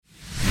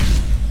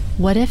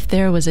What if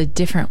there was a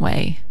different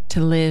way to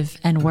live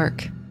and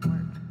work?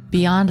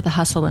 Beyond the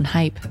hustle and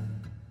hype,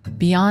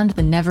 beyond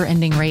the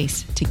never-ending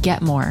race to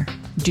get more,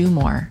 do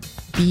more,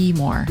 be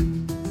more.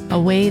 A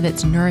way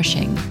that's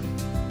nourishing,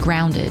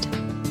 grounded,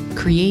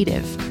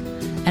 creative,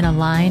 and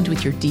aligned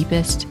with your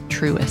deepest,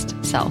 truest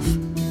self.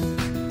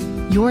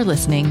 You're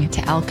listening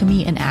to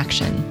Alchemy in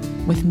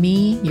Action with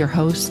me, your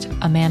host,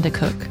 Amanda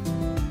Cook.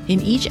 In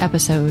each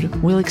episode,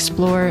 we'll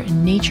explore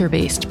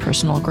nature-based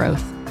personal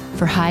growth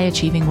for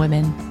high-achieving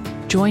women.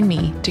 Join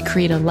me to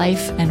create a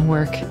life and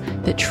work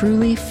that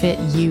truly fit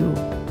you,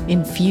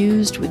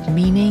 infused with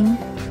meaning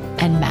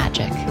and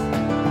magic.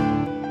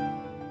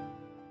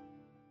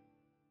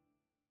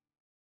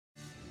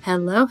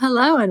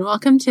 Hello, and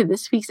welcome to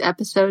this week's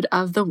episode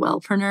of the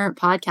Wellpreneur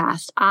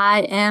podcast.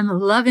 I am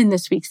loving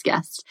this week's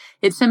guest.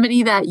 It's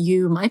somebody that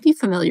you might be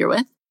familiar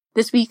with.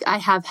 This week, I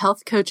have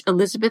health coach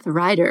Elizabeth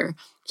Ryder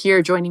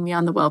here joining me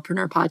on the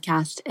Wellpreneur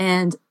podcast.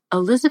 And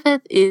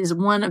Elizabeth is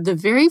one of the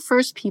very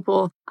first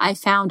people I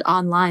found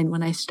online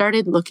when I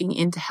started looking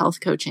into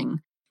health coaching.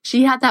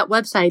 She had that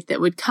website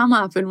that would come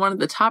up in one of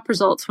the top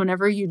results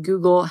whenever you'd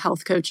Google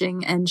health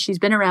coaching. And she's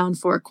been around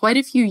for quite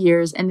a few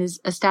years and has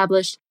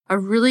established a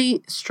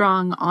really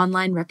strong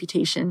online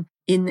reputation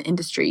in the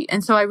industry.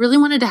 And so I really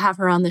wanted to have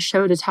her on the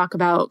show to talk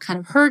about kind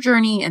of her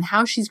journey and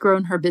how she's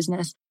grown her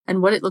business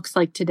and what it looks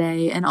like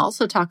today, and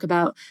also talk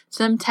about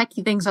some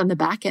techie things on the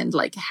back end,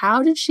 like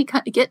how did she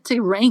get to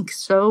rank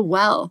so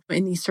well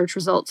in these search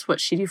results? What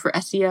she do for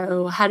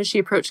SEO? How does she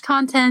approach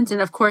content?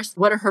 And of course,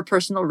 what are her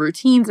personal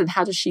routines and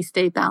how does she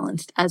stay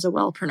balanced as a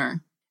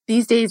wellpreneur?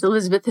 These days,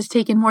 Elizabeth has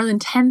taken more than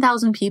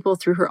 10,000 people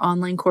through her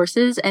online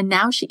courses, and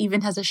now she even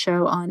has a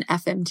show on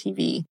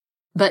FMTV.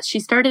 But she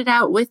started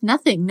out with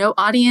nothing, no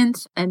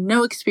audience and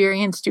no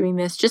experience doing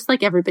this, just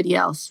like everybody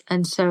else.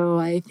 And so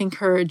I think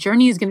her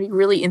journey is going to be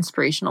really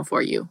inspirational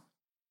for you.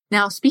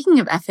 Now,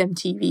 speaking of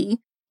FMTV,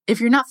 if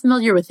you're not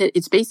familiar with it,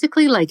 it's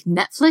basically like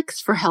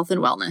Netflix for health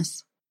and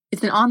wellness.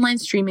 It's an online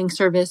streaming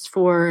service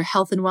for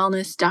health and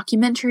wellness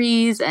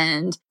documentaries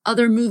and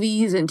other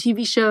movies and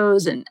TV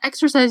shows and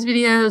exercise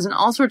videos and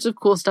all sorts of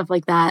cool stuff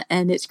like that.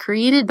 And it's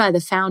created by the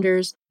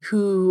founders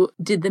who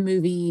did the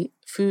movie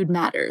Food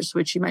Matters,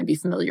 which you might be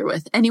familiar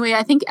with. Anyway,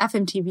 I think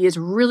FMTV is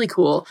really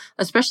cool,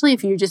 especially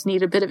if you just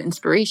need a bit of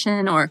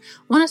inspiration or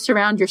want to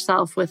surround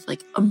yourself with,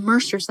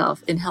 immerse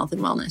yourself in health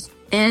and wellness.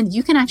 And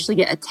you can actually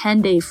get a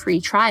 10-day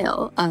free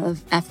trial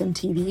of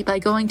FMTV by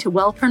going to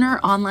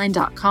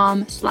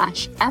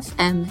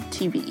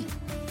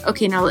wellpreneur.online/FMTV.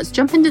 Okay, now let's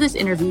jump into this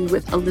interview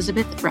with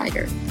Elizabeth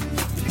Ryder.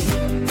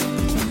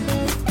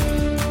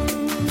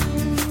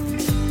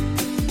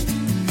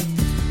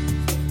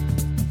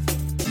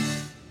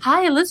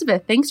 Hi,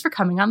 Elizabeth. Thanks for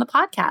coming on the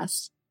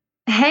podcast.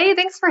 Hey,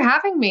 thanks for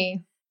having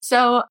me.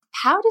 So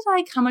how did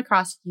I come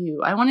across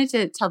you? I wanted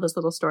to tell this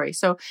little story.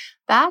 So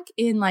back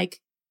in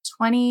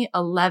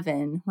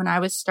 2011, when I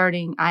was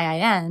starting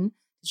IIN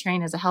to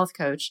train as a health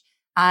coach,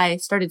 I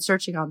started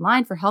searching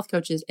online for health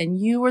coaches,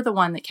 and you were the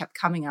one that kept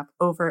coming up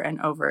over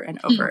and over and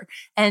over.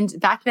 And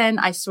back then,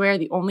 I swear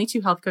the only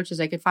two health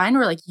coaches I could find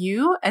were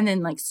you and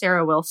then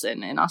Sarah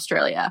Wilson in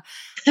Australia.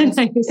 And,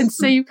 Nice. and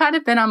so you've kind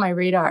of been on my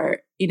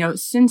radar,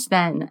 since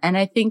then. And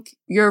I think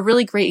you're a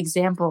really great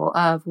example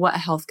of what a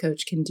health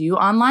coach can do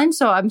online.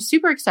 So I'm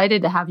super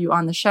excited to have you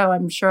on the show.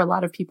 I'm sure a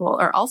lot of people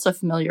are also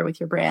familiar with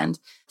your brand.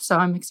 So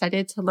I'm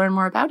excited to learn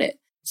more about it.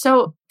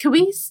 So can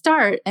we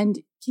start? And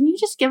can you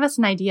just give us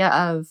an idea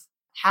of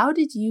how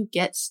did you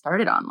get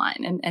started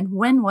online and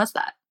when was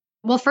that?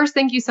 Well, first,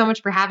 thank you so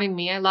much for having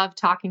me. I love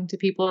talking to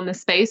people in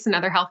this space and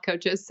other health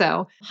coaches.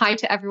 So hi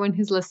to everyone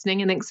who's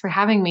listening and thanks for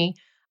having me.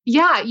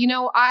 Yeah,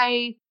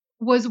 I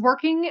was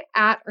working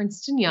at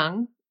Ernst &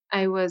 Young,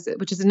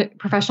 which is a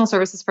professional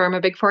services firm, a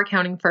Big Four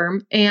accounting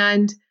firm.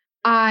 And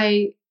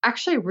I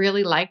actually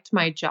really liked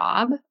my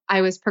job.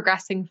 I was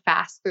progressing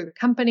fast through the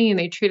company and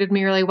they treated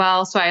me really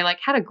well. So I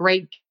had a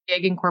great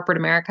gig in corporate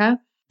America,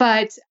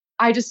 but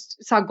I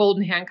just saw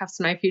golden handcuffs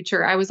in my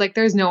future. I was like,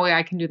 there's no way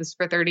I can do this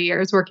for 30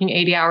 years, working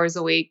 80 hours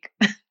a week,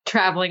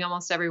 traveling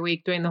almost every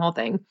week, doing the whole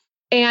thing.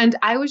 And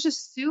I was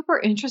just super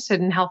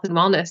interested in health and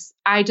wellness.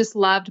 I just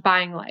loved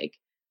buying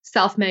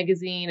Self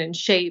Magazine and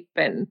Shape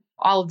and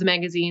all of the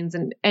magazines.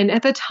 And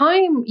at the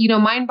time,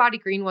 Mind Body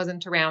Green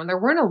wasn't around. There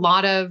weren't a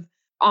lot of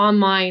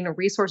online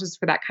resources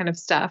for that kind of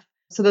stuff.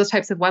 So those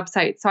types of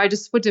websites. So I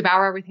just would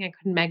devour everything I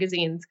could in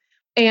magazines.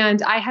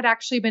 And I had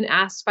actually been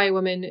asked by a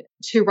woman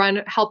to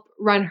help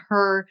run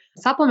her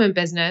supplement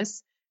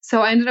business.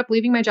 So I ended up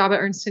leaving my job at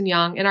Ernst &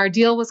 Young. And our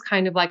deal was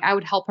kind of I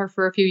would help her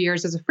for a few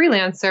years as a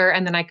freelancer,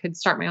 and then I could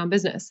start my own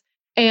business.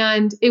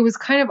 And it was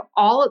kind of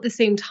all at the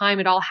same time.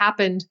 It all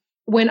happened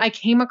when I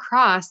came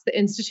across the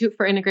Institute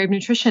for Integrative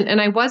Nutrition. And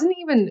I wasn't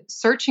even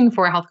searching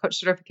for a health coach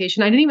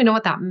certification. I didn't even know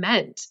what that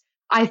meant.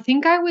 I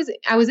think I was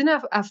in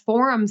a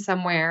forum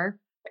somewhere,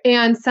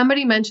 and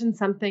somebody mentioned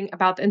something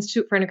about the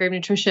Institute for Integrative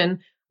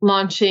Nutrition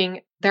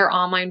launching their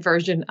online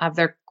version of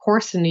their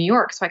course in New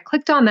York. So I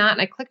clicked on that and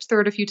I clicked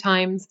through it a few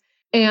times.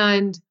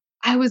 And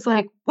I was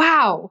like,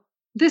 wow,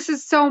 this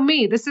is so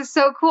me. This is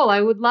so cool. I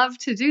would love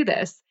to do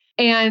this.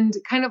 And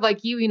kind of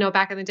like you know,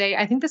 back in the day,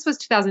 I think this was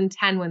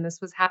 2010 when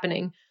this was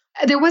happening.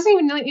 There wasn't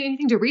even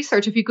anything to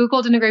research. If you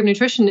Googled integrative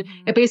nutrition,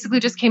 it basically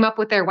just came up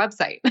with their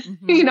website.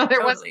 You know,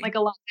 there wasn't like a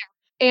lot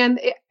there.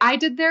 And I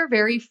did their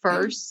very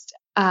first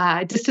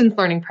distance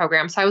learning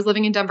program. So I was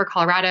living in Denver,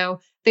 Colorado.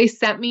 They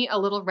sent me a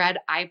little red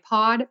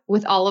iPod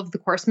with all of the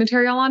course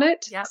material on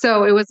it. Yep.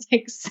 So it was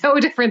like so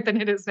different than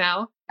it is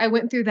now. I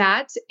went through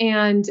that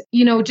and,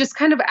 you know, just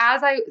kind of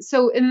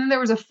and then there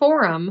was a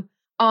forum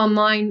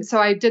online. So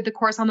I did the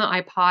course on the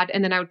iPod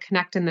and then I would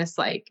connect in this,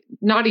 like,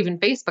 not even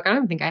Facebook. I don't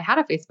even think I had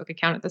a Facebook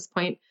account at this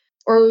point,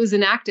 or it was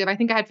inactive. I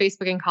think I had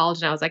Facebook in college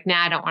and I was like,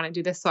 nah, I don't want to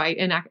do this. So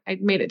I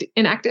made it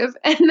inactive.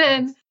 And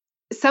then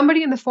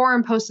somebody in the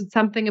forum posted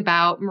something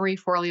about Marie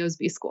Forleo's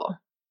B-School.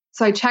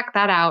 So I checked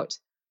that out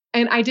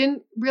and I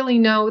didn't really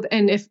know.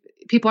 And if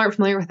people aren't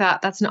familiar with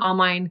that, that's an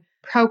online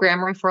program.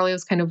 Marie Forleo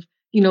is kind of,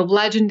 you know,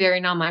 legendary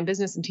in online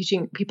business and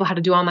teaching people how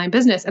to do online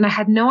business. And I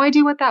had no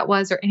idea what that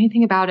was or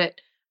anything about it.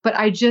 But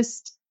I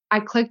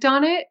clicked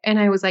on it and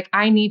I was like,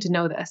 I need to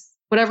know this.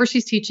 Whatever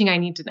she's teaching, I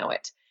need to know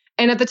it.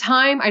 And at the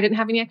time, I didn't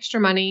have any extra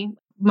money.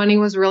 Money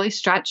was really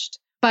stretched,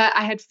 but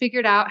I had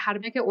figured out how to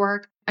make it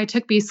work. I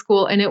took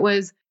B-School and it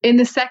was in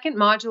the second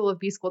module of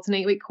B-School. It's an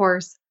 8-week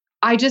course.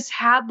 I just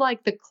had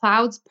like the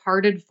clouds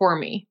parted for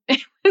me.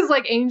 It was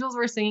like angels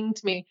were singing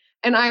to me.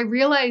 And I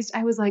realized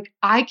I was like,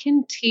 I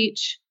can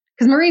teach,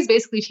 because Marie's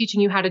basically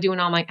teaching you how to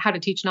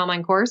teach an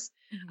online course.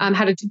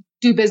 How to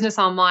do business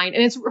online.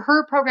 And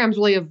her program's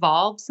really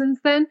evolved since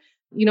then.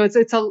 You know,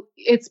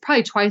 it's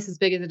probably twice as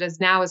big as it is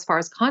now as far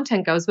as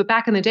content goes. But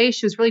back in the day,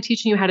 she was really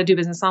teaching you how to do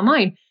business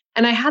online.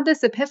 And I had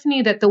this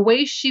epiphany that the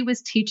way she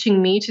was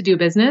teaching me to do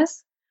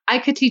business, I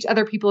could teach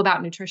other people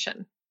about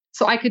nutrition.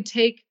 So I could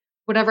take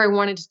whatever I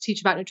wanted to teach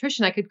about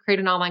nutrition. I could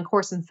create an online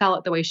course and sell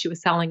it the way she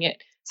was selling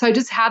it. So I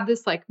just had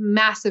this like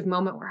massive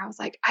moment where I was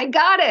like, I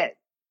got it.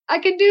 I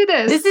can do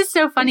this. This is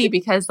so funny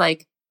because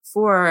like,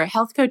 for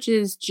health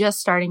coaches just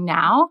starting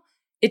now,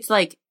 it's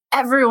like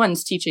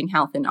everyone's teaching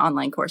health in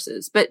online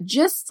courses. But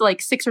just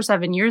like 6 or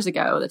 7 years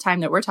ago, the time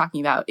that we're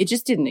talking about, it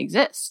just didn't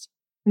exist.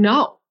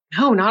 No,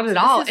 not at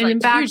all. And in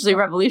fact, hugely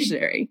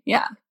revolutionary.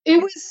 Yeah.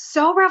 It was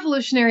so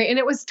revolutionary. And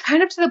it was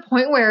kind of to the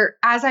point where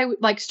as I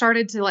like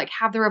started to like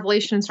have the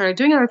revelation and started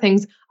doing other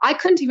things, I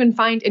couldn't even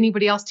find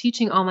anybody else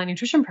teaching online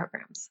nutrition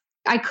programs.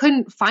 I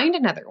couldn't find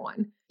another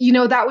one. You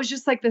know, that was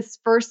just like this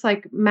first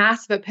like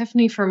massive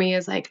epiphany for me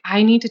is like,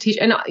 I need to teach.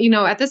 And, you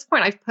know, at this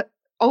point, I've put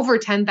over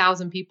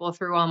 10,000 people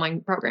through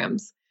online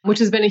programs, which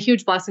has been a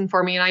huge blessing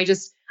for me.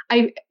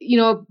 And you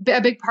know,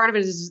 a big part of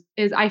it is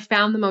I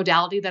found the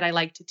modality that I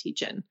like to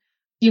teach in.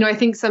 You know, I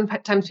think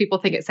sometimes people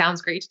think it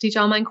sounds great to teach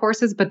online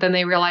courses, but then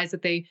they realize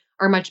that they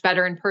are much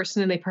better in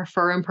person and they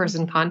prefer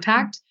in-person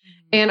contact.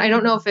 And I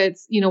don't know if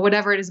it's, you know,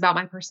 whatever it is about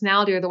my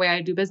personality or the way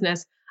I do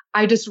business,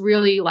 I just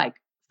really like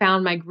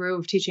found my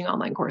groove teaching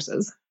online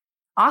courses.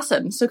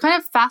 Awesome. So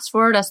kind of fast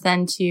forward us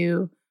then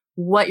to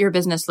what your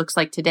business looks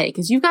like today,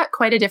 because you've got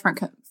quite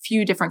a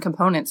few different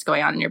components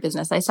going on in your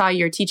business. I saw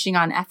you're teaching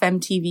on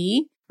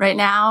FMTV right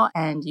now,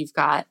 and you've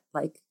got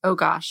like, oh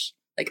gosh,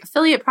 like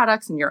affiliate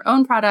products and your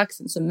own products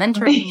and some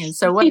mentoring. And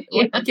so what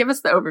give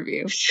us the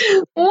overview.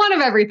 One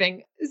of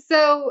everything.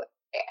 So,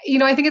 you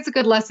know, I think it's a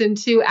good lesson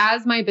too,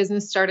 as my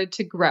business started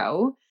to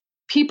grow,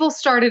 people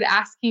started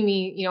asking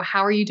me, you know,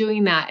 how are you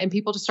doing that? And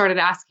people just started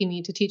asking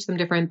me to teach them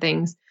different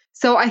things.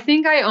 So I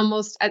think I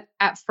almost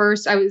at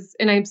first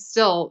and I'm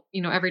still,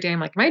 you know, every day I'm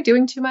like, am I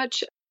doing too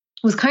much?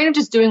 Was kind of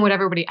just doing what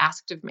everybody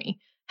asked of me,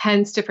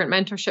 hence different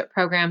mentorship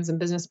programs and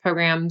business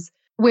programs,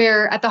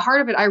 where at the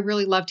heart of it, I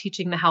really love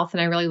teaching the health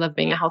and I really love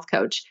being a health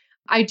coach.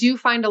 I do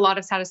find a lot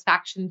of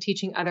satisfaction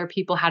teaching other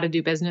people how to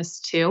do business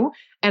too.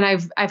 And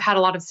I've had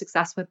a lot of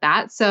success with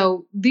that.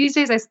 So these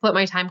days I split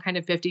my time kind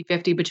of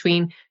 50-50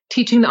 between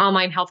teaching the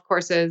online health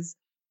courses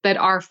that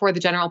are for the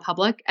general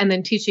public and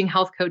then teaching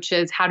health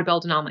coaches how to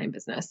build an online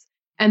business.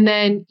 And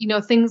then, you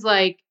know, things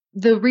like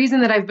the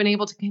reason that I've been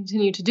able to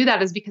continue to do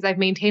that is because I've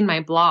maintained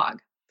my blog.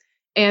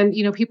 And,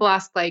 you know, people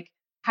ask like,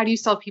 how do you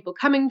still have people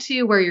coming to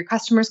you? Where are your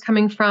customers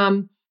coming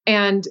from?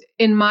 And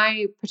in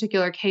my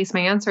particular case, my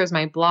answer is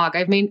my blog.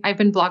 I've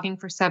been blogging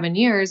for 7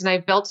 years and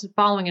I've built a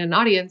following and an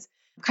audience,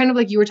 kind of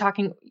like you were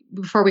talking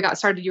before we got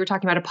started, you were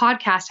talking about a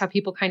podcast, how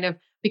people kind of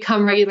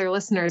become regular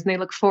listeners and they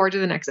look forward to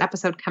the next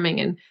episode coming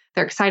and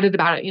they're excited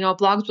about it. You know, a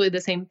blog's really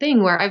the same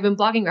thing where I've been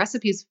blogging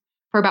recipes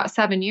for about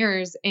 7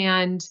 years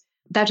and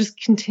that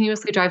just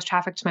continuously drives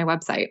traffic to my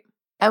website.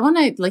 I want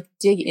to like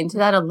dig into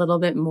that a little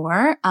bit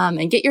more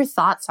and get your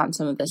thoughts on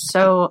some of this.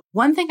 So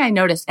one thing I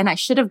noticed, and I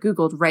should have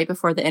Googled right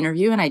before the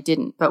interview and I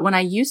didn't, but when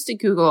I used to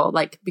Google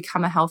like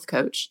become a health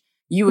coach,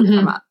 you would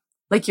come up.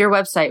 Like your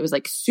website was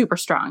like super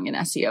strong in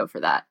SEO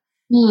for that.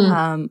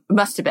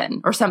 Must have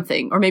been or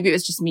something, or maybe it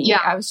was just me.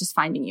 Yeah. I was just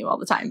finding you all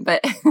the time,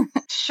 but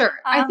sure.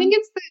 I think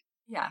it's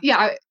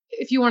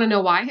if you want to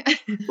know why.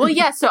 Well,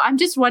 yeah. So I'm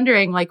just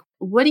wondering, like,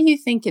 what do you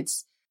think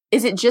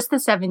is it just the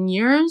 7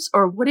 years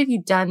or what have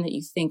you done that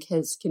you think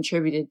has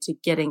contributed to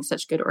getting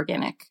such good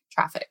organic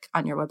traffic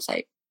on your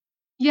website?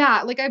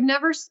 Yeah, like I've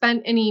never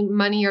spent any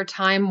money or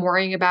time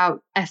worrying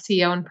about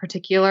SEO in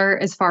particular,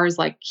 as far as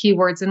like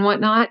keywords and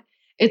whatnot.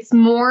 It's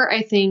more,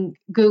 I think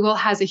Google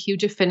has a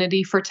huge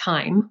affinity for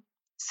time.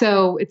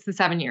 So it's the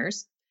 7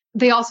 years.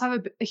 They also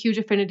have a huge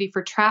affinity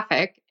for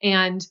traffic.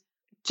 And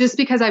just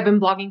because I've been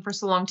blogging for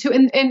so long too,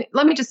 and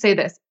let me just say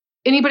this,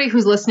 anybody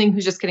who's listening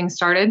who's just getting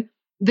started,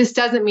 this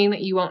doesn't mean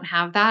that you won't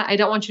have that. I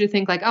don't want you to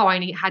think like, oh,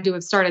 had to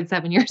have started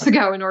 7 years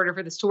ago in order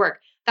for this to work.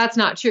 That's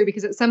not true,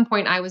 because at some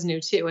point I was new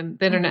too, and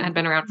the internet had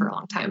been around for a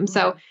long time.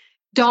 So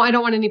I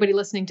don't want anybody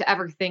listening to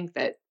ever think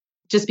that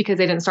just because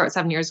they didn't start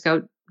 7 years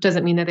ago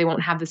doesn't mean that they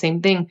won't have the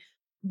same thing.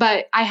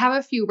 But I have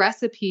a few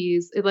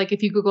recipes. Like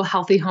if you Google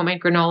healthy homemade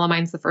granola,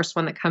 mine's the first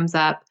one that comes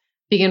up,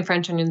 vegan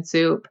French onion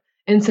soup,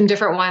 and some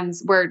different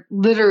ones where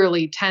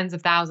literally tens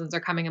of thousands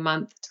are coming a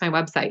month to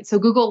my website. So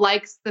Google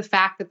likes the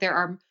fact that there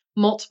are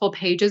multiple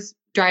pages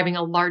driving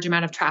a large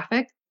amount of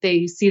traffic.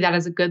 They see that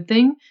as a good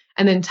thing.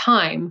 And then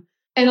time.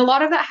 And a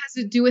lot of that has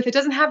to do with, it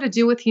doesn't have to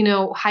do with,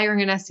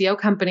 hiring an SEO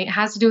company. It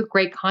has to do with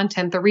great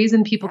content. The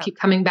reason people keep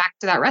coming back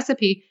to that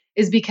recipe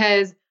is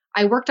because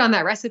I worked on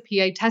that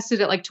recipe. I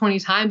tested it like 20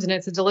 times and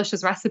it's a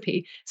delicious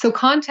recipe. So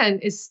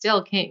content is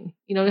still king.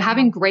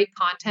 Having great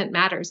content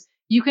matters.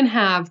 You can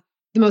have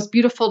the most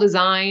beautiful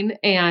design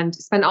and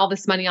spend all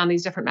this money on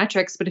these different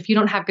metrics, but if you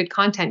don't have good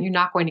content, you're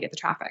not going to get the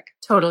traffic.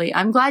 Totally.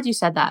 I'm glad you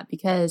said that,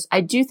 because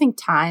I do think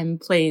time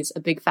plays a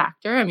big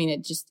factor. I mean,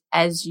 it just,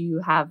 as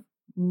you have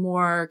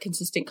more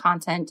consistent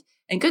content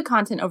and good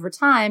content over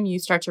time, you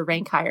start to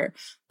rank higher.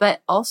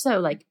 But also,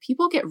 like,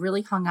 people get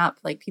really hung up,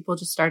 like people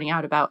just starting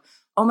out, about,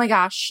 oh my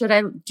gosh, should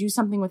I do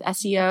something with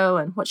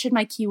SEO and what should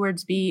my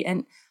keywords be?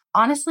 And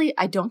honestly,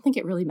 I don't think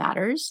it really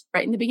matters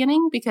right in the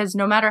beginning, because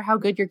no matter how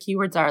good your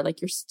keywords are, like,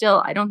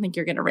 I don't think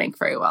you're going to rank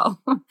very well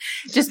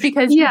just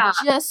because you're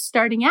just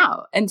starting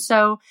out. And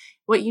so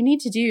what you need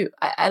to do,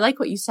 I like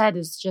what you said,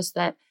 is just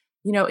that,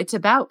 it's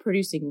about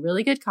producing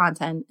really good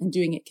content and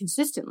doing it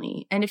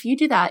consistently. And if you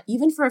do that,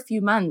 even for a few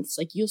months,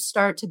 like, you'll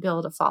start to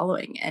build a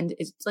following, and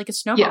it's like a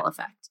snowball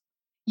effect.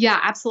 Yeah,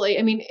 absolutely.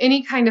 I mean,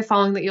 any kind of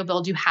following that you'll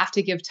build, you have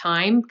to give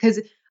time, because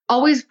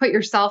always put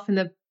yourself in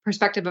the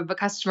perspective of a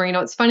customer.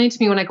 It's funny to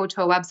me when I go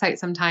to a website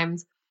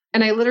sometimes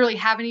and I literally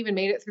haven't even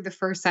made it through the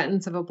first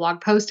sentence of a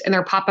blog post and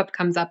their pop-up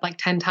comes up like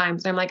 10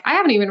 times. And I'm like, I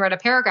haven't even read a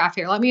paragraph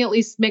here. Let me at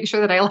least make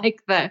sure that I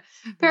like the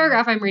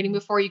paragraph I'm reading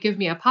before you give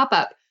me a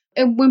pop-up.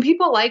 And when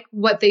people like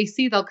what they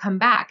see, they'll come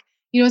back.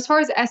 As far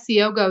as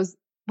SEO goes,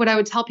 what I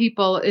would tell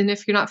people, and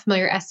if you're not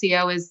familiar,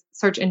 SEO is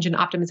search engine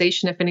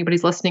optimization, if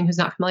anybody's listening who's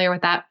not familiar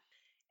with that.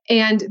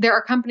 And there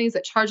are companies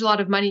that charge a lot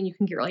of money and you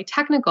can get really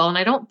technical. And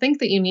I don't think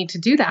that you need to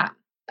do that.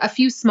 A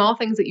few small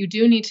things that you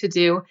do need to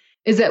do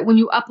is that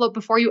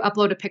before you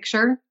upload a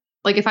picture,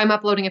 like if I'm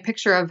uploading a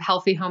picture of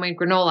healthy homemade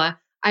granola,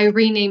 I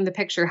rename the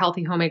picture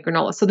healthy homemade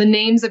granola. So the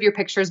names of your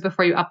pictures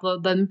before you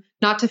upload them,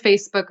 not to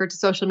Facebook or to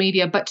social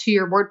media, but to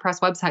your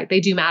WordPress website, they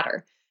do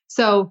matter.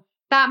 So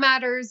that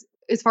matters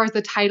as far as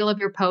the title of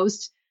your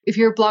post. If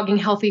you're blogging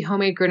healthy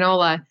homemade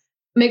granola,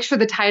 make sure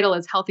the title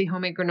is healthy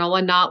homemade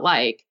granola, not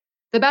like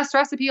the best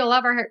recipe you'll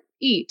ever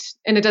eat.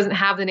 And it doesn't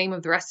have the name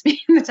of the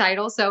recipe in the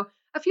title. So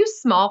a few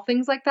small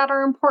things like that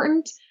are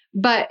important.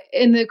 But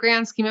in the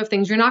grand scheme of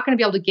things, you're not going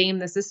to be able to game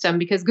the system,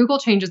 because Google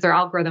changes their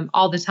algorithm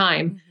all the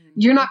time. Mm-hmm.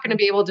 You're not going to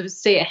be able to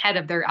stay ahead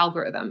of their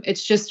algorithm.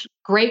 It's just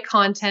great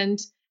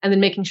content and then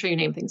making sure you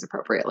name things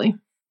appropriately.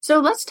 So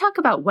let's talk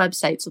about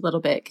websites a little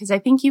bit, because I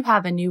think you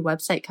have a new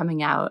website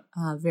coming out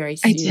very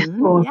soon. I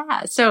do.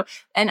 Yeah. So,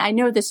 and I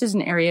know this is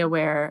an area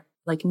where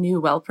like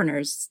new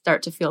wellpreneurs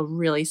start to feel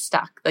really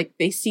stuck. Like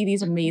they see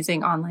these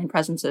amazing online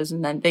presences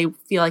and then they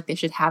feel like they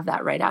should have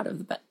that right out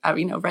of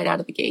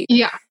the gate.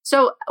 Yeah.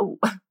 So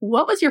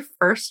what was your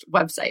first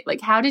website?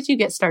 Like, how did you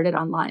get started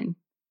online?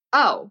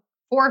 Oh,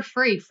 for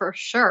free, for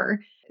sure.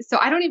 So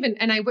I don't even,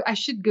 and I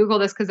should Google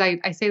this, because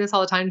I say this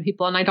all the time to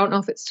people and I don't know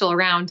if it's still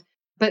around,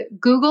 but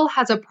Google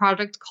has a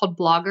product called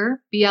Blogger,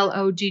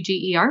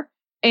 Blogger.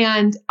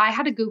 And I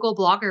had a Google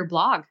Blogger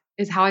blog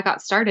is how I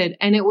got started.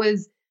 And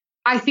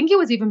I think it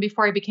was even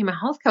before I became a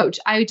health coach.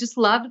 I just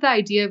loved the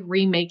idea of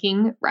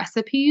remaking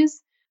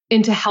recipes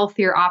into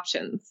healthier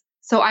options.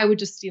 So I would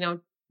just,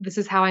 this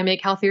is how I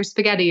make healthier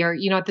spaghetti, or,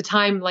 at the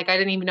time, like I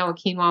didn't even know what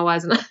quinoa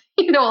was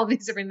and, all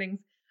these different things.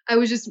 I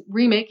was just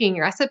remaking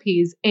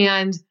recipes.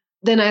 And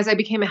then as I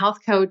became a health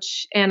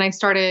coach and I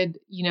started,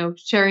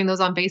 sharing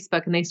those on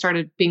Facebook and they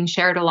started being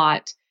shared a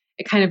lot,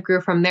 it kind of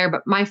grew from there.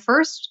 But my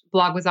first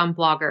blog was on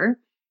Blogger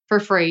for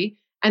free.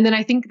 And then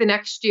I think the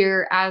next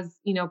year, as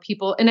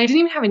people, and I didn't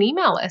even have an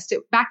email list.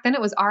 Back then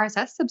it was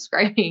RSS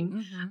subscribing.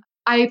 Mm-hmm.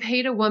 I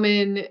paid a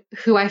woman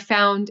who I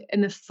found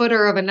in the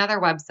footer of another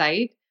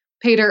website,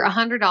 paid her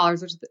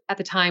 $100, which at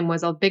the time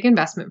was a big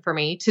investment for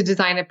me, to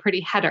design a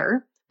pretty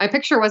header. My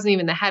picture wasn't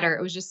even the header.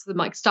 It was just some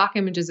like stock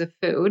images of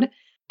food.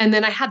 And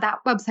then I had that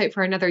website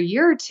for another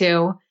year or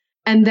two.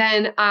 And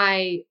then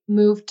I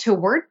moved to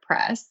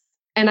WordPress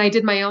and I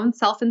did my own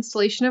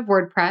self-installation of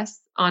WordPress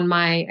on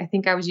I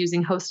think I was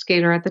using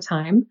HostGator at the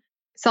time,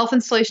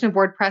 self-installation of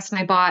WordPress. And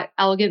I bought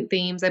Elegant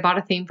Themes. I bought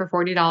a theme for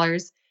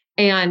 $40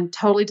 and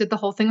totally did the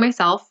whole thing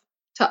myself.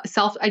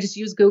 I just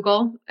used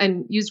Google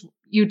and used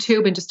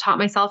YouTube and just taught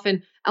myself.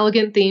 And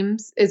Elegant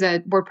Themes is a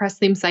WordPress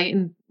theme site,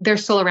 and they're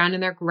still around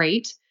and they're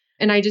great.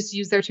 And I just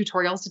use their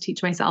tutorials to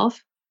teach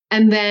myself.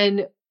 And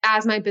then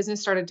as my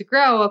business started to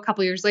grow a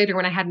couple years later,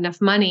 when I had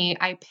enough money,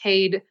 I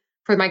paid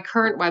for my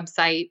current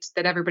website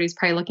that everybody's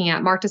probably looking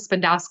at. Marta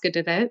Spandowska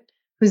did it,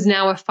 who's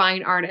now a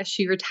fine artist.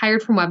 She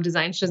retired from web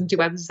design. She doesn't do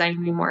web design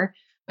anymore.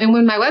 And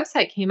when my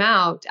website came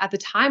out, at the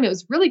time, it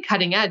was really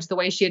cutting edge the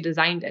way she had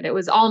designed it. It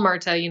was all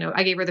Marta.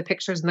 I gave her the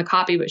pictures and the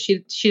copy, but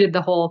she did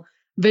the whole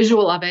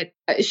visual of it.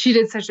 She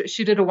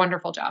did a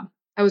wonderful job.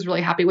 I was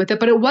really happy with it,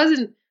 but it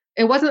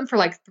wasn't for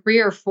like 3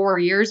 or 4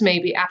 years,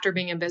 maybe after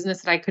being in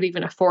business, that I could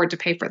even afford to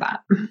pay for that.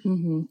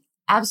 Mm-hmm.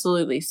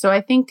 Absolutely. So I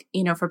think,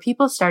 for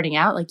people starting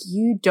out, like,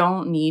 you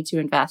don't need to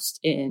invest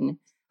in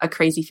a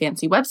crazy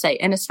fancy website.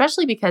 And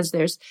especially because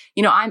there's,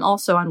 I'm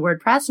also on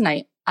WordPress,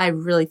 and I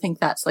really think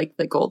that's like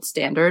the gold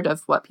standard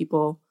of what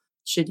people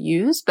should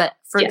use. But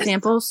for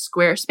example,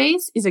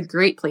 Squarespace is a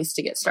great place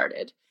to get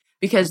started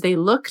because they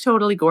look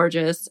totally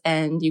gorgeous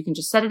and you can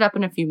just set it up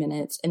in a few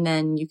minutes, and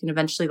then you can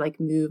eventually like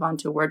move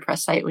onto a WordPress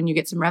site when you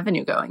get some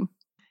revenue going.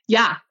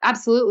 Yeah,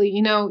 absolutely.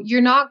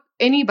 You're not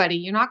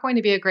going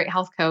to be a great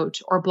health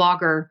coach or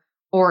blogger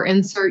or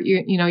insert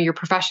your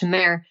profession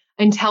there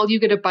until you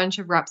get a bunch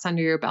of reps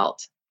under your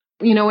belt.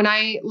 When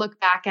I look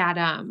back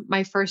at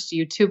my first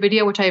YouTube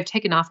video, which I have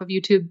taken off of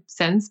YouTube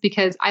since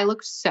because I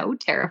looked so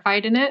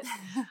terrified in it.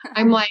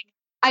 I'm like,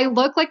 I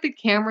look like the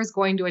camera's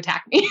going to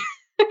attack me.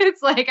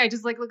 It's like, I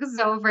just look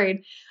so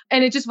afraid,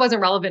 and it just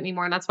wasn't relevant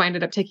anymore. And that's why I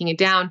ended up taking it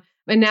down.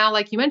 And now,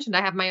 like you mentioned,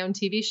 I have my own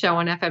TV show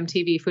on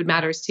FMTV, Food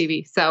Matters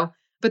TV.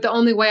 But the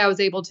only way I was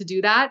able to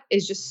do that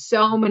is just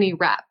so many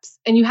reps.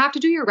 And you have to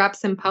do your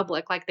reps in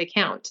public, like they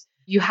count.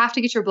 You have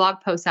to get your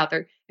blog posts out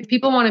there. If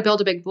people want to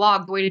build a big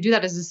blog, the way to do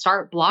that is to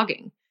start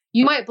blogging.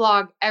 You might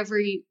blog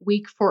every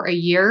week for a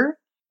year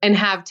and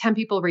have 10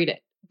 people read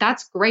it.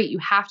 That's great. You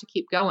have to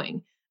keep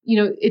going.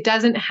 It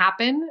doesn't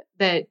happen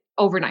that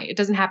overnight. It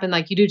doesn't happen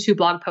like you do 2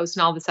 blog posts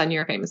and all of a sudden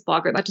you're a famous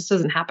blogger. That just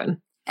doesn't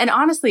happen. And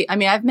honestly,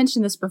 I've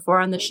mentioned this before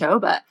on the show,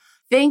 but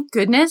thank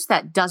goodness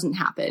that doesn't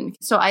happen.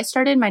 So I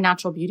started my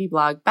natural beauty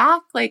blog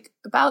back like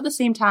about the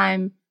same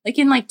time, like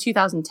in like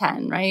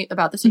 2010, right?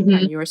 About the same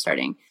time you were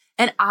starting.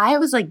 And I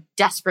was like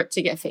desperate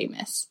to get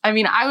famous. I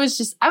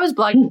was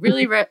blogging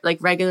really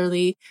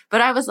regularly,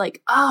 but I was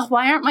like, oh,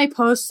 why aren't my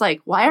posts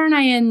why aren't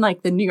I in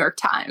like the New York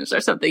Times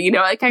or something?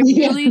 I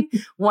really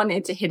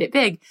wanted to hit it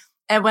big.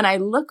 And when I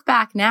look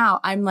back now,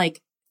 I'm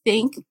like,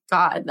 thank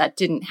God that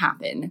didn't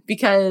happen,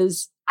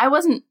 because it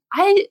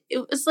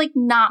was like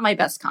not my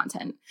best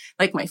content.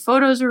 Like my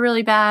photos were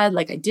really bad.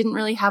 Like I didn't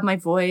really have my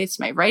voice.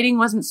 My writing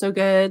wasn't so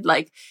good.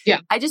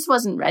 I just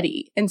wasn't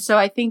ready. And so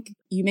I think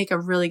you make a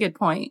really good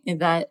point in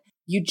that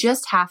you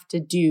just have to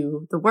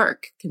do the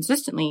work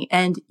consistently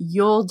and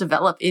you'll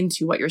develop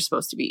into what you're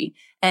supposed to be.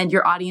 And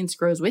your audience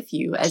grows with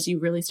you as you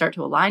really start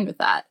to align with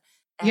that.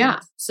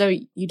 And so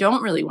you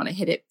don't really want to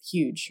hit it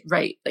huge,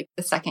 right? Like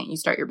the second you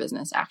start your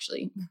business,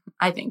 actually,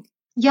 I think.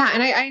 Yeah.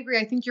 And I agree.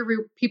 I think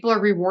people are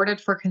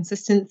rewarded for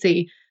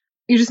consistency.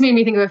 You just made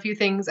me think of a few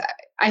things.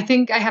 I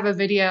think I have a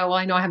video. Well,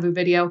 I know I have a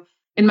video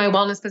in my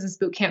Wellness Business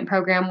Bootcamp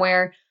program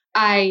where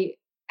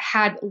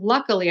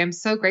luckily, I'm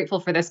so grateful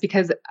for this,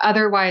 because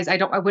otherwise I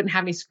wouldn't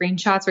have any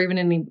screenshots or even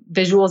any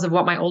visuals of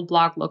what my old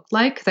blog looked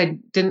like, because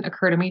it didn't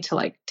occur to me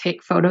to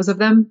take photos of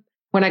them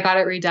when I got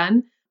it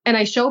redone. And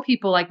I show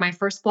people my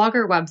first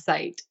Blogger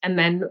website, and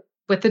then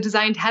with the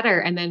designed header,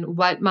 and then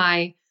what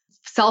my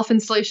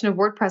self-installation of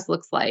WordPress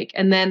looks like,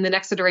 and then the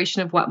next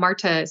iteration of what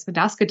Marta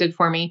Spandowska did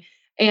for me.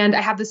 And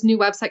I have this new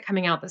website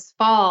coming out this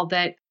fall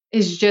that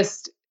is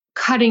just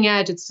cutting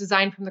edge. It's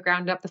designed from the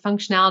ground up. The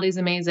functionality is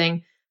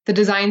amazing. The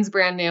design's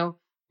brand new.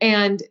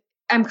 And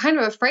I'm kind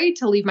of afraid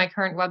to leave my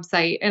current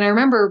website. And I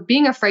remember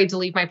being afraid to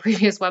leave my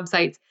previous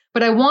websites,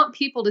 but I want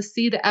people to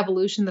see the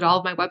evolution that all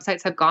of my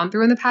websites have gone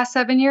through in the past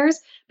 7 years.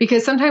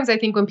 Because sometimes I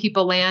think when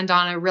people land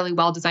on a really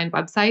well-designed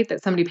website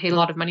that somebody paid a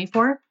lot of money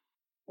for,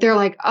 they're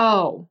like,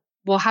 oh,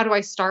 well, how do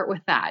I start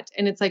with that?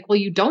 And it's like, well,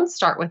 you don't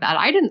start with that.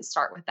 I didn't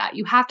start with that.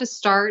 You have to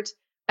start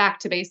back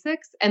to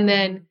basics, and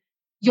then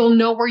you'll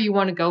know where you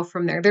want to go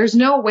from there. There's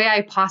no way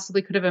I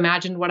possibly could have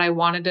imagined what I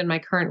wanted in my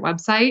current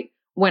website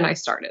when I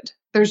started.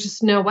 There's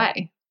just no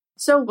way.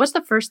 So what's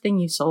the first thing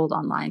you sold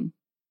online?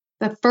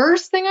 The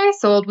first thing I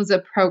sold was a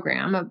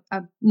program,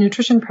 a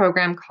nutrition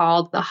program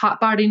called the Hot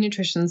Body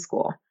Nutrition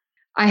School.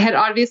 I had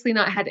obviously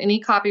not had any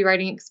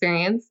copywriting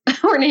experience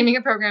or naming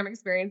a program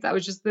experience. That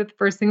was just the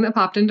first thing that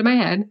popped into my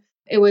head.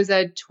 It was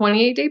a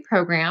 28-day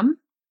program.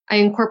 I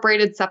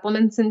incorporated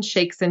supplements and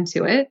shakes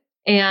into it.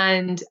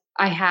 And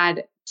I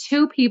had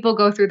 2 people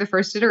go through the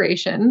first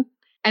iteration.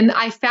 And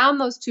I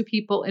found those 2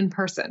 people in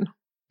person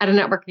at a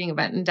networking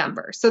event in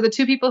Denver. So the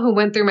 2 people who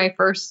went through my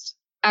first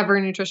ever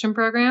nutrition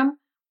program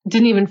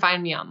didn't even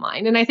find me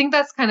online. And I think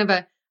that's kind of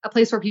a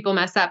place where people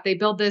mess up. They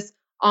build this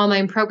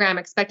online program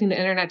expecting the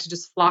internet to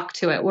just flock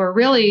to it, where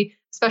really,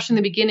 especially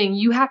in the beginning,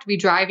 you have to be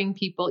driving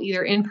people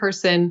either in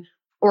person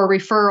or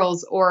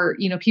referrals or,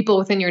 people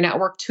within your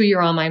network to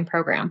your online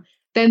program.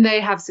 Then they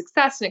have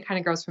success and it kind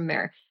of grows from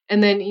there.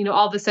 And then,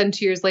 all of a sudden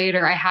 2 years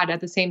later, I had at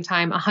the same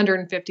time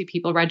 150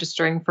 people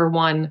registering for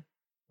one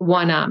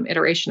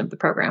iteration of the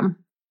program.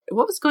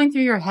 What was going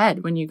through your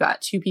head when you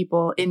got 2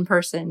 people in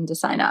person to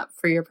sign up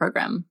for your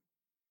program?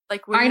 I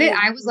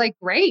was like,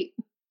 great.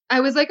 I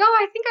was like, oh,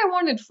 I think I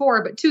wanted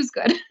 4, but 2's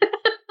good.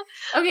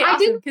 Okay, I awesome.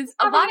 didn't Because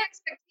have any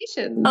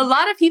expectations. a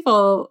lot of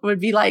people would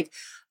be like,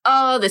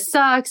 oh, this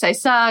sucks. I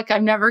suck.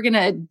 I'm never going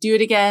to do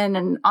it again.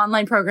 And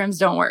online programs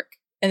don't work.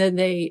 And then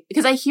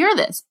because I hear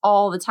this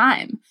all the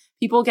time.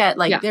 People get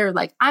like, they're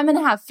like, I'm going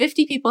to have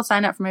 50 people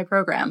sign up for my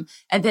program.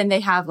 And then they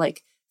have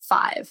like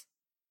 5.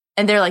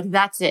 And they're like,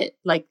 that's it.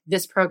 Like,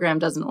 this program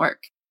doesn't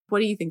work. What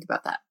do you think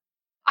about that?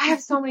 I have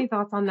so many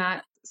thoughts on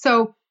that.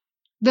 So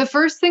the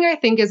first thing I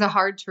think is a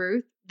hard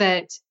truth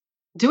that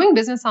doing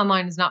business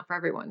online is not for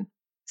everyone.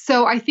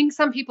 So I think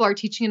some people are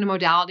teaching in a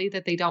modality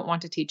that they don't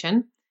want to teach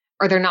in,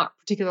 or they're not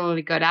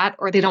particularly good at,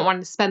 or they don't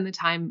want to spend the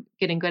time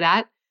getting good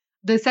at.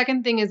 The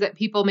second thing is that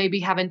people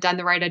maybe haven't done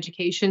the right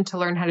education to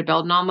learn how to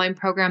build an online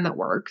program that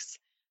works.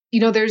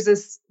 There's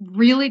this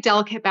really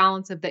delicate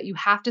balance of that you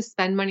have to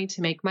spend money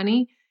to make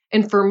money.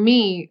 And for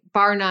me,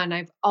 bar none,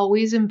 I've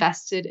always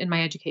invested in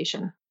my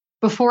education.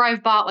 Before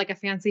I've bought like a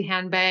fancy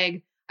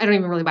handbag, I don't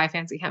even really buy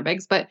fancy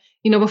handbags, but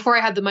before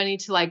I had the money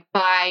to like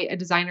buy a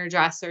designer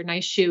dress or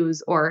nice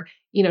shoes or,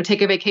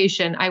 take a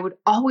vacation, I would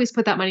always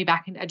put that money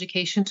back into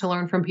education to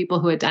learn from people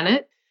who had done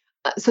it.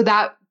 So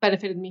that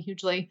benefited me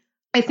hugely.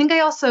 I think I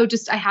also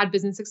I had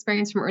business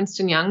experience from Ernst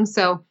 & Young.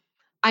 So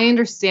I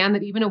understand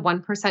that even a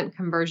 1%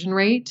 conversion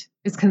rate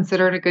is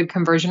considered a good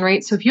conversion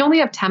rate. So if you only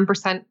have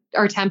 10%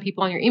 or 10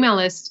 people on your email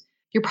list,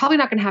 you're probably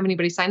not going to have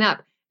anybody sign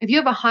up. If you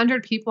have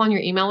 100 people on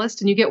your email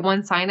list and you get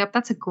 1 sign up,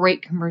 that's a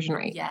great conversion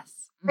rate. Yes.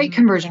 Great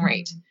conversion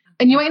rate.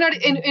 And you might not,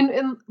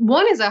 and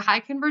 1 is a high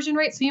conversion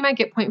rate. So you might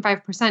get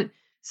 0.5%.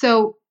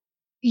 So,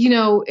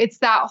 it's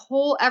that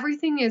whole,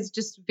 everything is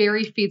just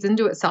very feeds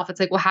into itself. It's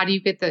like, well, how do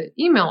you get the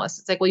email list?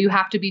 It's like, well, you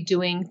have to be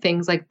doing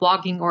things like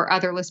blogging or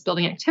other list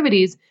building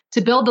activities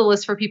to build the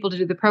list for people to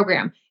do the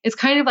program. It's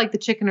kind of like the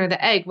chicken or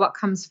the egg. What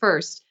comes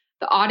first,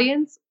 the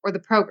audience or the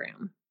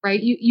program,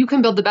 right? You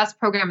can build the best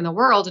program in the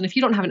world. And if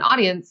you don't have an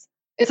audience,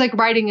 it's like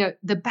writing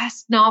the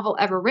best novel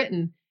ever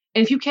written.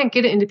 And if you can't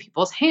get it into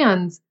people's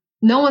hands,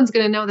 no one's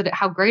going to know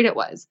how great it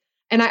was.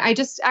 And I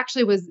just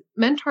actually was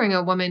mentoring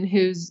a woman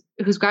who's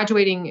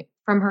graduating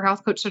from her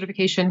health coach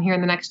certification here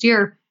in the next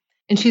year.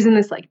 And she's in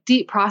this like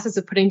deep process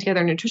of putting together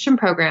a nutrition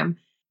program.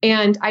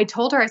 And I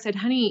told her, I said,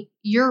 honey,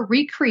 you're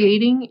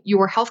recreating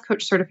your health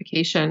coach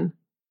certification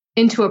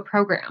into a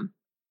program.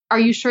 Are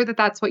you sure that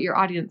that's what your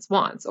audience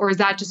wants? Or is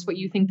that just what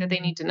you think that they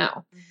need to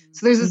know?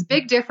 So there's this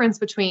big difference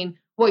between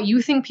what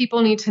you think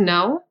people need to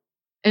know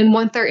and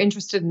what they're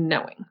interested in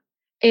knowing.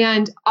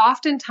 And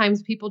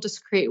oftentimes people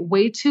just create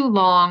way too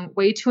long,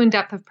 way too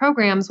in-depth of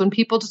programs when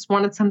people just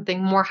wanted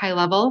something more high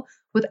level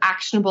with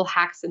actionable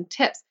hacks and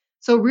tips.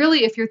 So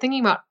really, if you're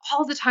thinking about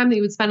all the time that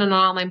you would spend on an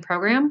online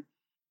program,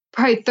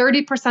 probably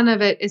 30%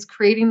 of it is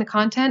creating the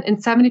content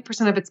and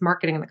 70% of it's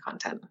marketing the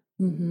content.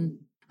 Mm-hmm.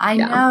 I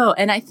know.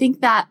 And I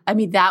think that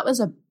was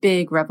a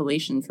big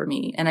revelation for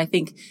me. And I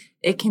think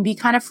it can be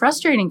kind of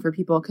frustrating for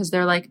people because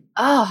they're like,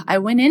 oh, I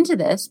went into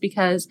this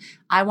because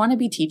I want to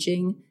be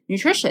teaching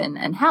nutrition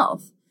and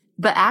health.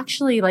 But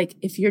actually, like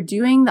if you're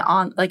doing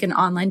an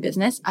online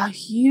business, a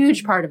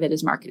huge part of it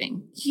is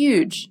marketing.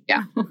 Huge.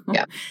 Yeah.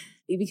 Yeah.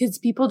 Because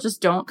people just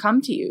don't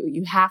come to you.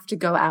 You have to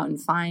go out and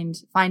find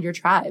your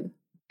tribe.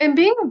 And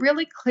being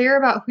really clear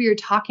about who you're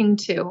talking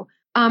to.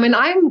 And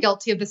I'm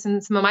guilty of this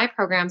in some of my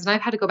programs, and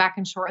I've had to go back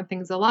and shorten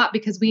things a lot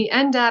because we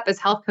end up as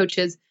health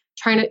coaches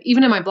trying to,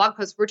 even in my blog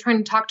posts, we're trying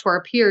to talk to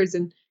our peers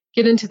and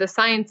get into the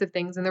science of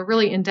things and the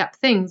really in-depth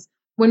things.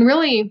 When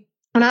really,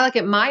 when I look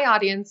at my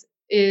audience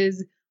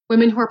is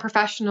women who are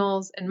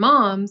professionals and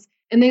moms,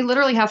 and they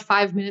literally have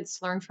 5 minutes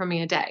to learn from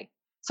me a day.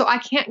 So I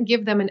can't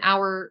give them an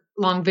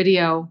hour-long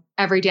video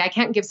every day. I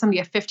can't give somebody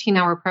a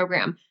 15-hour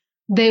program.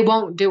 They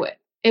won't do it.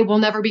 It will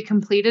never be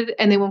completed,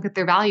 and they won't get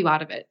their value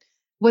out of it.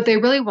 What they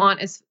really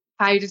want is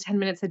 5 to 10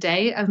 minutes a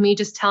day of me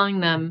just telling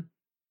them,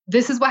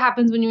 this is what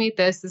happens when you eat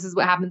this. This is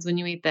what happens when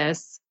you eat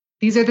this.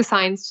 These are the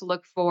signs to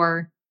look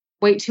for.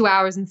 Wait 2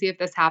 hours and see if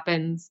this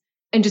happens,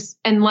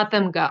 and let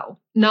them go.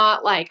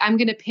 Not like I'm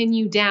going to pin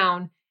you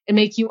down and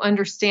make you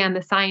understand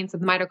the science of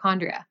the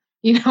mitochondria.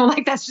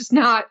 Like that's just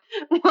not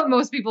what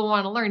most people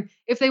want to learn.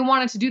 If they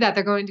wanted to do that,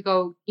 they're going to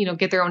go,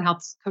 get their own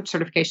health coach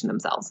certification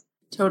themselves.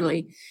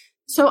 Totally.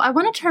 So I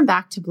want to turn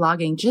back to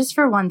blogging just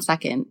for 1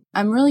 second.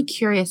 I'm really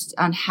curious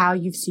on how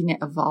you've seen it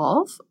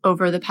evolve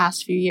over the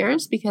past few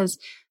years because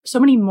so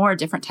many more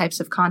different types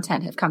of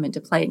content have come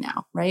into play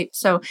now, right?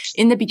 So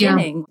in the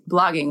beginning,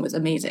 blogging was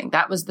amazing.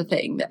 That was the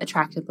thing that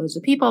attracted loads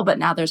of people, but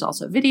now there's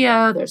also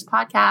video, there's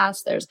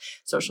podcasts, there's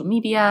social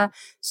media.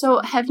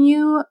 So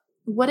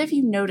what have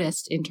you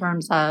noticed in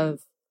terms of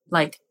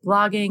like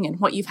blogging and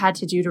what you've had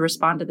to do to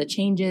respond to the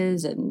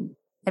changes? And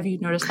have you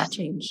noticed that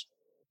change?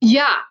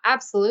 Yeah,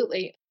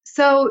 absolutely.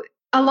 So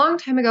A long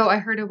time ago, I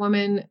heard a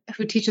woman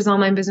who teaches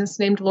online business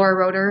named Laura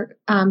Roeder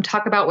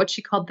talk about what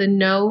she called the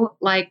know,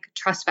 like,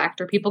 trust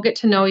factor. People get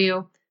to know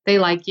you, they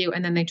like you,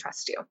 and then they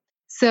trust you.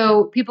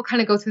 So people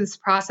kind of go through this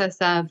process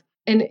of,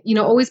 and,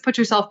 always put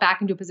yourself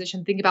back into a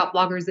position. Think about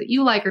bloggers that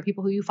you like or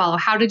people who you follow.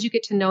 How did you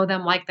get to know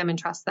them, like them, and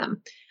trust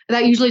them? And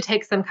that usually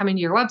takes them coming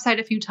to your website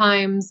a few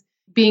times,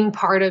 being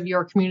part of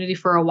your community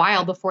for a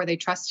while before they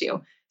trust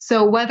you.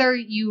 So whether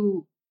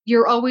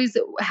you're always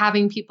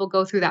having people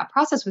go through that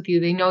process with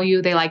you. They know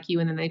you, they like you,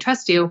 and then they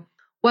trust you.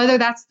 Whether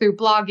that's through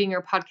blogging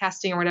or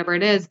podcasting or whatever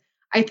it is,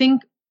 I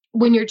think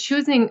when you're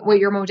choosing what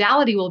your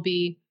modality will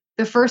be,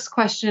 the first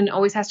question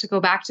always has to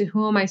go back to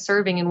who am I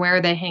serving and where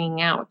are they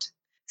hanging out?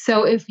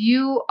 So if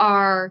you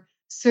are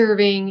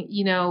serving,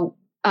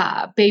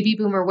 baby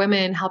boomer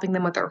women, helping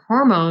them with their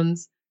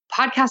hormones,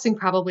 podcasting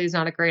probably is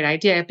not a great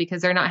idea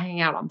because they're not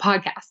hanging out on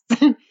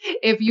podcasts.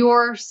 If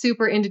you're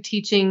super into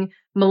teaching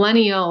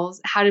millennials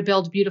how to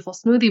build beautiful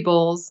smoothie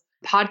bowls,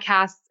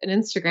 podcasts and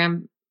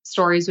Instagram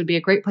stories would be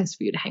a great place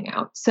for you to hang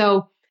out.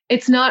 So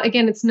it's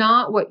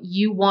not what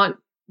you want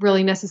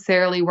really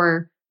necessarily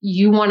where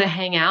you want to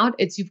hang out.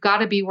 You've got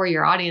to be where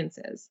your audience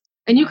is.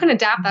 And you can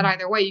adapt that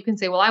either way. You can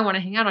say, well, I want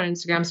to hang out on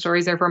Instagram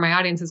stories, therefore my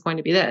audience is going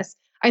to be this.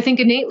 I think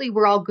innately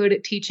we're all good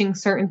at teaching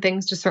certain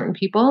things to certain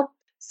people.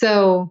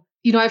 So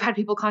I've had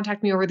people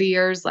contact me over the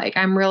years, like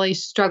I'm really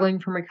struggling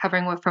from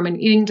recovering from an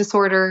eating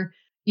disorder,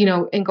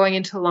 and going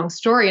into a long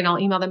story, and I'll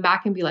email them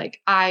back and be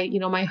like,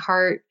 my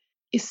heart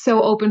is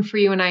so open for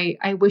you. And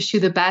I wish you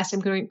the best. I'm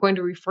going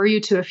to refer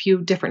you to a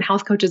few different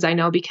health coaches I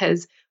know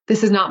because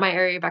this is not my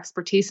area of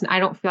expertise. And I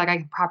don't feel like I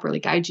can properly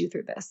guide you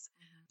through this.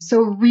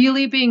 So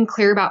really being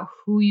clear about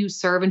who you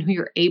serve and who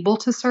you're able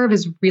to serve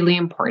is really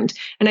important.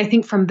 And I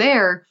think from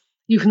there,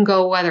 you can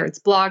go, whether it's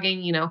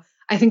blogging,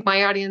 I think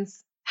my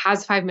audience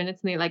has 5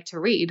 minutes and they like to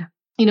read.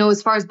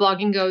 As far as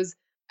blogging goes,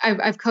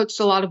 I've coached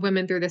a lot of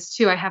women through this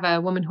too. I have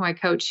a woman who I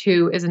coach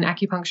who is an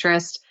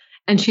acupuncturist,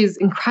 and she's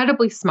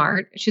incredibly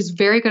smart. She's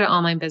very good at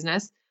online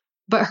business,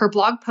 but her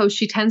blog post,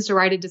 she tends to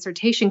write a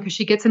dissertation because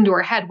she gets into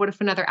her head, what if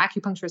another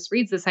acupuncturist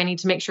reads this? I need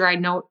to make sure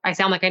I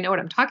sound like I know what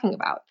I'm talking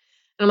about.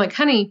 And I'm like,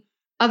 honey,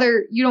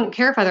 you don't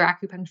care if other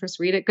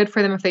acupuncturists read it. Good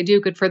for them if they do,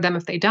 good for them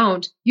if they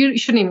don't. You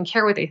shouldn't even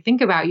care what they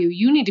think about you.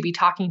 You need to be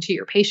talking to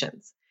your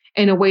patients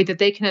in a way that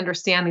they can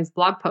understand these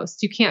blog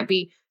posts. You can't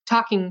be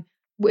talking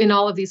in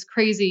all of these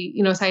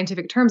crazy,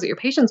 scientific terms that your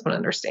patients won't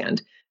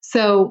understand.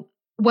 So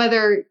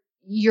whether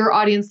your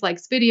audience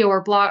likes video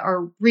or blog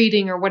or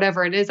reading or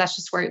whatever it is,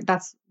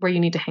 that's where you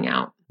need to hang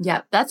out.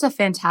 Yeah, that's a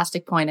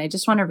fantastic point. I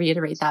just want to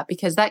reiterate that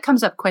because that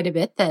comes up quite a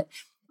bit, that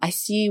I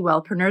see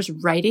wellpreneurs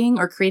writing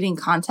or creating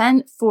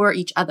content for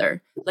each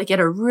other, like at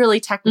a really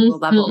technical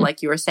level,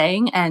 like you were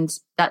saying. And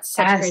that's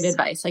such great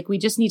advice. Like we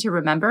just need to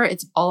remember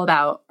it's all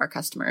about our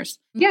customers.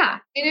 Yeah.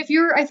 And if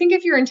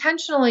you're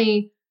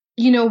intentionally,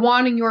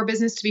 wanting your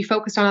business to be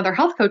focused on other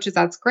health coaches,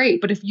 that's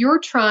great. But if you're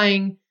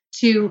trying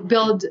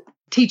to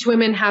teach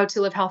women how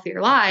to live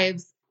healthier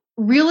lives,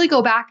 really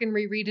go back and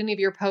reread any of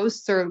your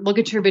posts or look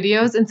at your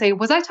videos and say,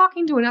 was I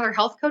talking to another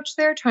health coach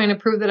there trying to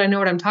prove that I know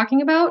what I'm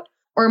talking about?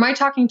 Or am I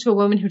talking to a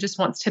woman who just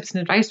wants tips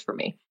and advice from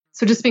me?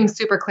 So just being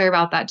super clear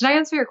about that. Did I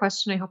answer your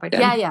question? I hope I did.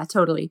 Yeah,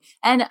 totally.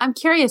 And I'm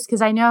curious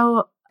because I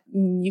know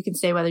you can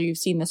say whether you've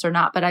seen this or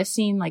not, but I've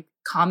seen like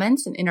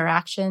comments and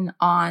interaction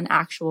on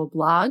actual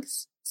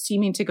blogs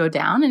seeming to go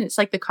down. And it's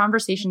like the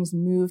conversations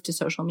move to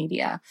social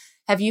media.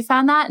 Have you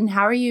found that? And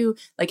how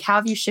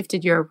have you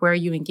shifted where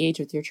you engage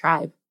with your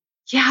tribe?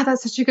 Yeah,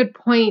 that's such a good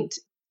point.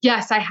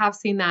 Yes, I have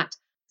seen that.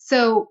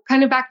 So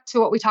kind of back to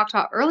what we talked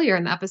about earlier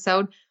in the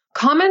episode,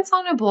 comments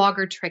on a blog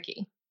are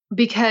tricky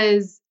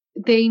because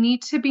they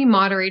need to be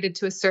moderated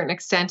to a certain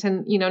extent.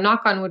 And,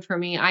 knock on wood for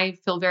me, I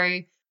feel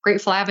very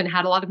grateful. I haven't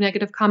had a lot of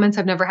negative comments.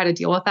 I've never had to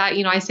deal with that.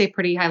 I stay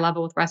pretty high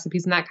level with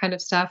recipes and that kind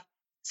of stuff.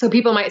 So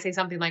people might say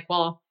something like,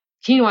 well,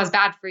 quinoa is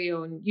bad for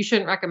you and you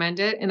shouldn't recommend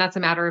it. And that's a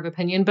matter of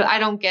opinion, but I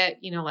don't get,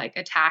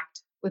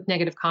 attacked with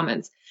negative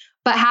comments.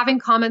 But having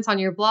comments on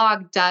your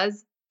blog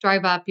does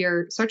drive up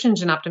your search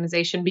engine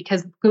optimization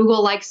because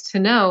Google likes to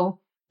know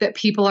that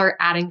people are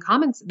adding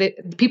comments,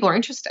 that people are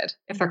interested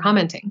if they're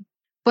commenting.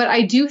 But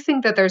I do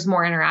think that there's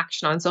more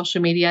interaction on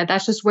social media.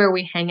 That's just where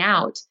we hang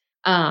out.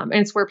 And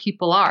it's where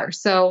people are.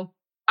 So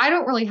I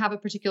don't really have a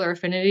particular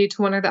affinity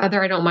to one or the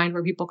other. I don't mind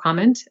where people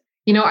comment.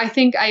 I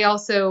think I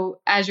also,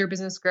 as your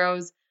business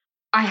grows,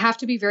 I have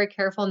to be very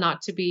careful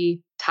not to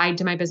be tied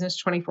to my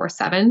business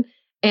 24/7.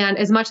 And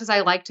as much as I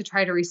like to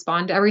try to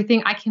respond to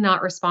everything, I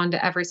cannot respond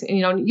to every,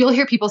 you'll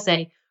hear people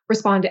say,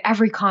 respond to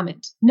every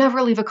comment,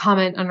 never leave a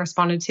comment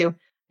unresponded to.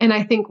 And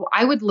I think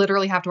I would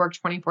literally have to work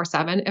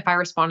 24/7 if I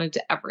responded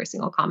to every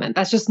single comment.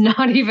 That's just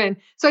not even.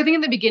 So I think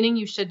in the beginning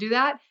you should do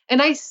that.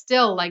 And I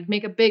still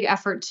make a big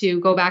effort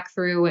to go back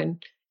through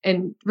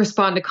and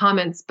respond to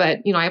comments. But,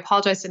 I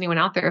apologize to anyone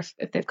out there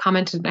if they've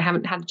commented and I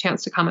haven't had a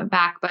chance to comment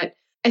back. But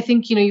I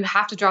think, you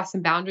have to draw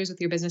some boundaries with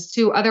your business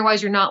too.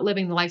 Otherwise, you're not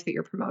living the life that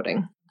you're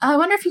promoting. I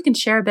wonder if you can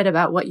share a bit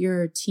about what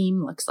your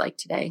team looks like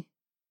today.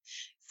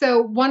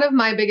 So one of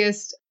my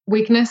biggest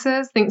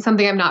weaknesses, think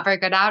something I'm not very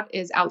good at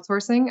is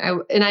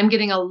outsourcing. And I'm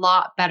getting a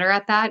lot better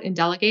at that in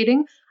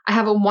delegating. I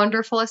have a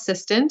wonderful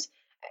assistant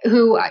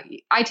who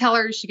I tell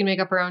her she can make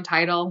up her own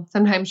title.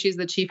 Sometimes she's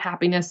the chief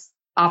happiness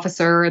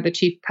officer or the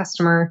chief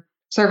customer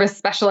service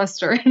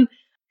specialist, or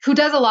who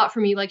does a lot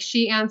for me. Like,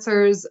 she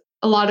answers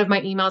a lot of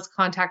my emails,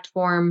 contact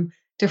form,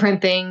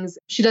 different things.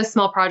 She does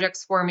small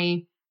projects for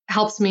me,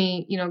 helps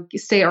me,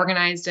 stay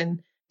organized,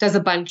 and does a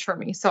bunch for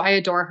me. So I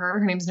adore her.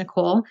 Her name's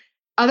Nicole.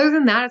 Other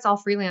than that, it's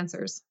all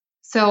freelancers.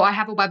 So I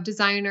have a web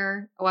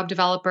designer, a web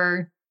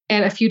developer,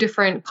 and a few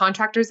different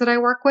contractors that I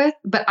work with,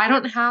 but I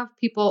don't have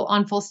people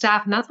on full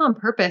staff, and that's on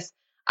purpose.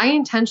 I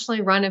intentionally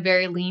run a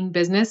very lean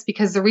business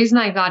because the reason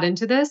I got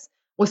into this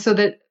was so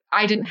that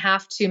I didn't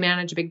have to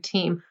manage a big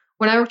team.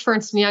 When I worked for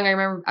Ernst & Young, I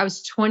remember I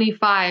was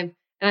 25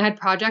 and I had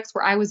projects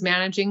where I was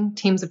managing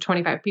teams of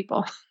 25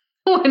 people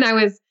when I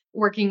was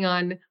working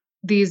on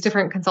these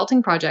different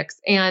consulting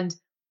projects. And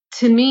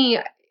to me,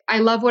 I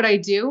love what I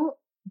do,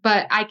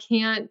 but I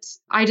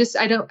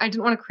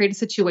didn't want to create a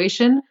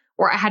situation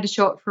where I had to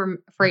show up from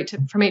 8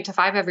 to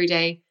 5 every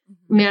day,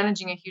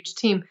 managing a huge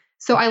team.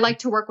 So I like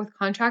to work with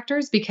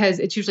contractors because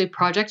it's usually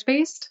project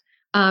based.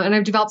 And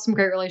I've developed some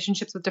great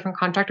relationships with different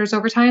contractors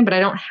over time, but I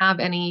don't have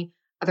any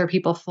other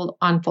people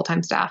on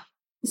full-time staff.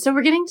 So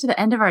we're getting to the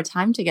end of our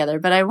time together,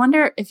 but I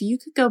wonder if you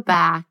could go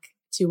back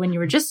to when you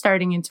were just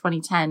starting in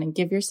 2010 and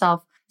give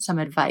yourself some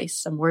advice,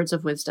 some words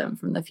of wisdom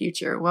from the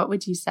future. What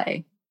would you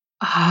say?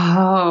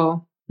 A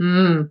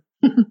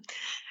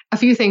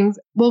few things.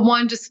 Well,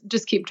 one,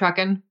 just keep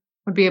trucking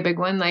would be a big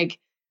one. Like,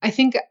 I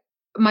think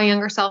my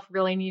younger self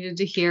really needed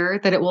to hear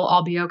that it will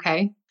all be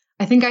okay.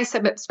 I think I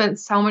spent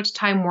so much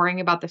time worrying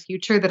about the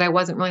future that I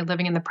wasn't really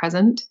living in the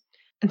present.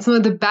 And some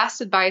of the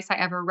best advice I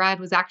ever read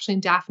was actually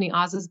in Daphne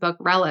Oz's book,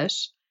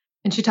 Relish.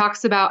 And she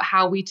talks about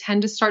how we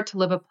tend to start to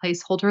live a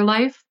placeholder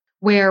life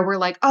where we're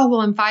like, oh,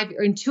 well,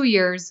 in 2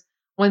 years,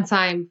 once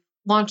I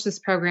launch this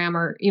program,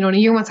 or, in a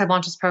year, once I've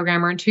launched this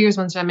program, or in 2 years,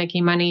 once I'm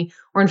making money,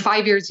 or in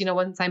 5 years,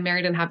 once I'm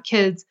married and have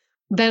kids,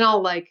 then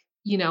I'll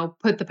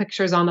put the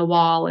pictures on the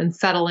wall and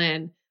settle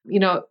in.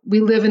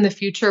 We live in the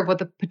future of what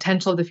the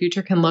potential of the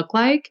future can look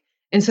like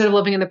instead of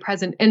living in the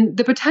present. And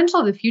the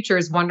potential of the future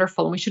is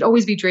wonderful. And we should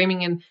always be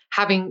dreaming and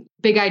having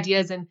big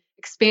ideas and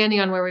expanding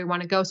on where we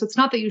want to go. So it's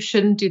not that you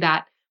shouldn't do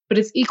that, but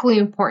it's equally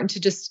important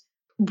to just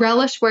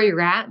relish where you're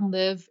at and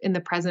live in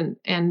the present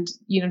and,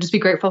 just be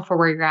grateful for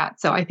where you're at.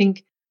 So I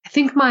think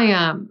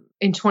my,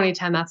 in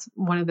 2010, that's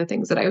one of the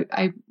things that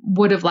I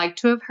would have liked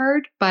to have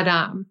heard, but,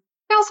 I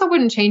also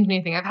wouldn't change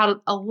anything. I've had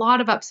a lot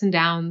of ups and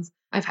downs.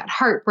 I've had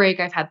heartbreak.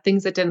 I've had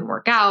things that didn't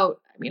work out.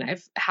 I mean,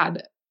 I've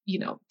had,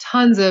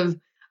 tons of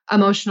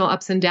emotional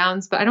ups and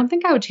downs, but I don't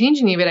think I would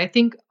change any of it. I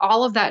think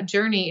all of that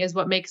journey is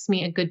what makes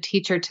me a good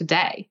teacher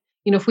today.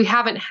 If we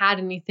haven't had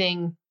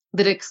anything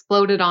that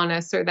exploded on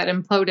us or that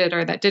imploded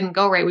or that didn't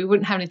go right, we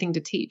wouldn't have anything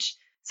to teach.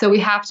 So we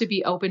have to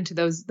be open to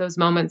those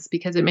moments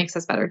because it makes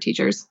us better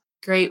teachers.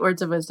 Great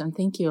words of wisdom.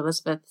 Thank you,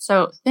 Elizabeth.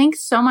 So thanks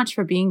so much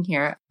for being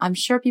here. I'm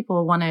sure people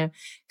will want to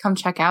come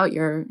check out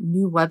your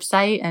new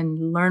website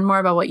and learn more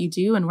about what you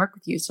do and work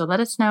with you. So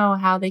let us know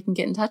how they can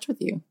get in touch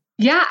with you.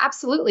 Yeah,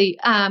 absolutely.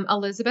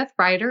 Elizabeth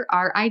Rider,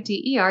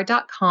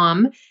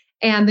 RIDER.com.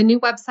 And the new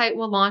website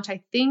will launch,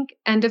 I think,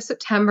 end of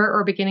September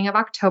or beginning of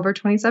October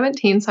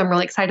 2017. So I'm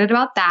really excited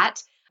about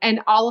that. And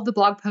all of the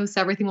blog posts,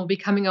 everything will be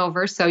coming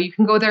over. So you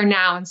can go there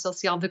now and still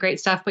see all the great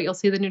stuff, but you'll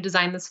see the new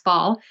design this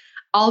fall.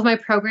 All of my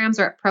programs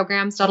are at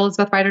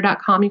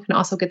programs.elizabethrider.com. You can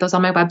also get those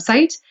on my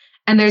website.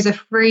 And there's a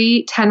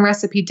free 10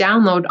 recipe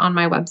download on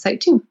my website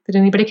too that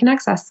anybody can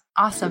access.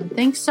 Awesome.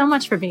 Thanks so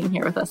much for being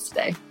here with us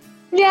today.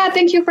 Yeah,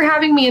 thank you for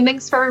having me. And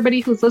thanks for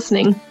everybody who's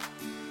listening.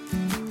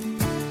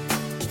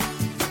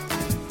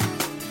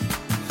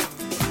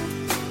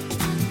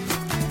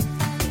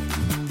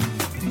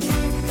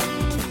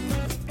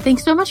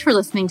 Thanks so much for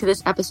listening to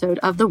this episode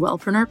of the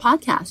Wellpreneur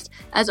Podcast.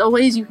 As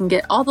always, you can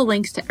get all the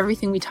links to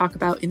everything we talk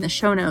about in the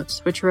show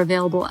notes, which are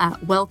available at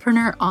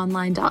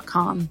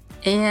wellpreneuronline.com.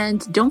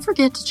 And don't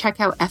forget to check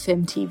out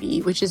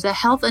FMTV, which is a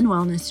health and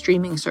wellness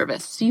streaming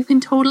service, so you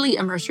can totally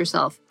immerse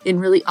yourself in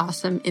really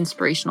awesome,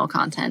 inspirational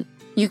content.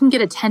 You can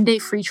get a 10-day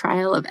free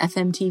trial of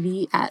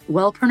FMTV at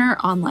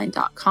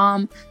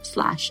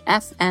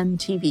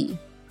wellpreneuronline.com/FMTV.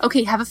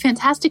 Okay, have a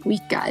fantastic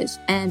week, guys,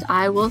 and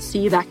I will see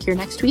you back here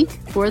next week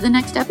for the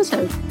next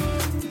episode.